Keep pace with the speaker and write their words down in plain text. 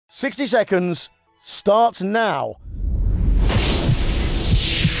60 seconds starts now.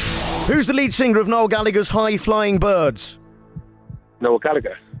 Who's the lead singer of Noel Gallagher's High Flying Birds? Noel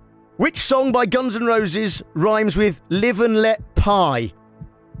Gallagher. Which song by Guns N' Roses rhymes with live and let pie?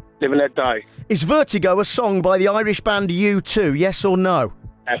 Live and Let Die. Is Vertigo a song by the Irish band U2, yes or no?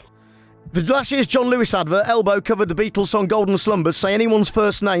 Yes. The last year's John Lewis advert, Elbow, covered the Beatles song Golden Slumbers. Say anyone's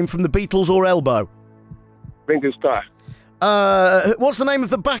first name from the Beatles or Elbow. Ringo Starr. What's the name of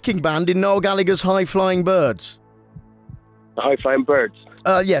the backing band in Noel Gallagher's High Flying Birds? The High Flying Birds.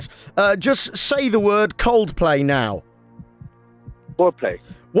 Yes. Just say the word Coldplay now. Foreplay.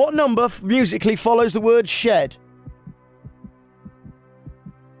 What number musically follows the word shed?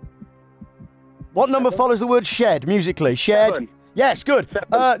 What number follows the word shed musically? Shed? 7. Yes, good.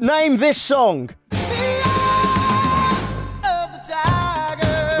 Name this song.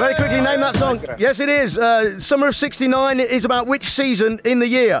 Very quickly, name that song. Yes, it is. Summer of '69 is about which season in the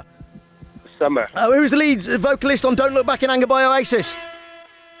year? Summer. Who's the lead vocalist on Don't Look Back in Anger by Oasis?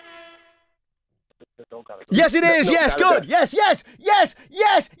 Yes, it is. Yes, good. Yes, yes, yes,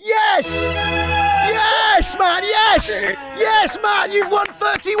 yes, yes. Yes, man, yes. Yes, man, you've won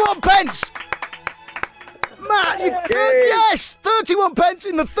 31 pence. Man, yes, 31 pence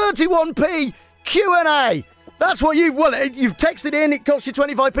in the 31p Q&A. That's what you've won. You've texted in, it costs you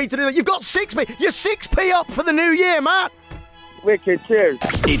 25p to do that. You've got 6p. You're 6p up for the new year, Matt. Wicked, cheers.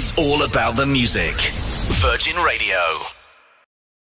 It's all about the music. Virgin Radio.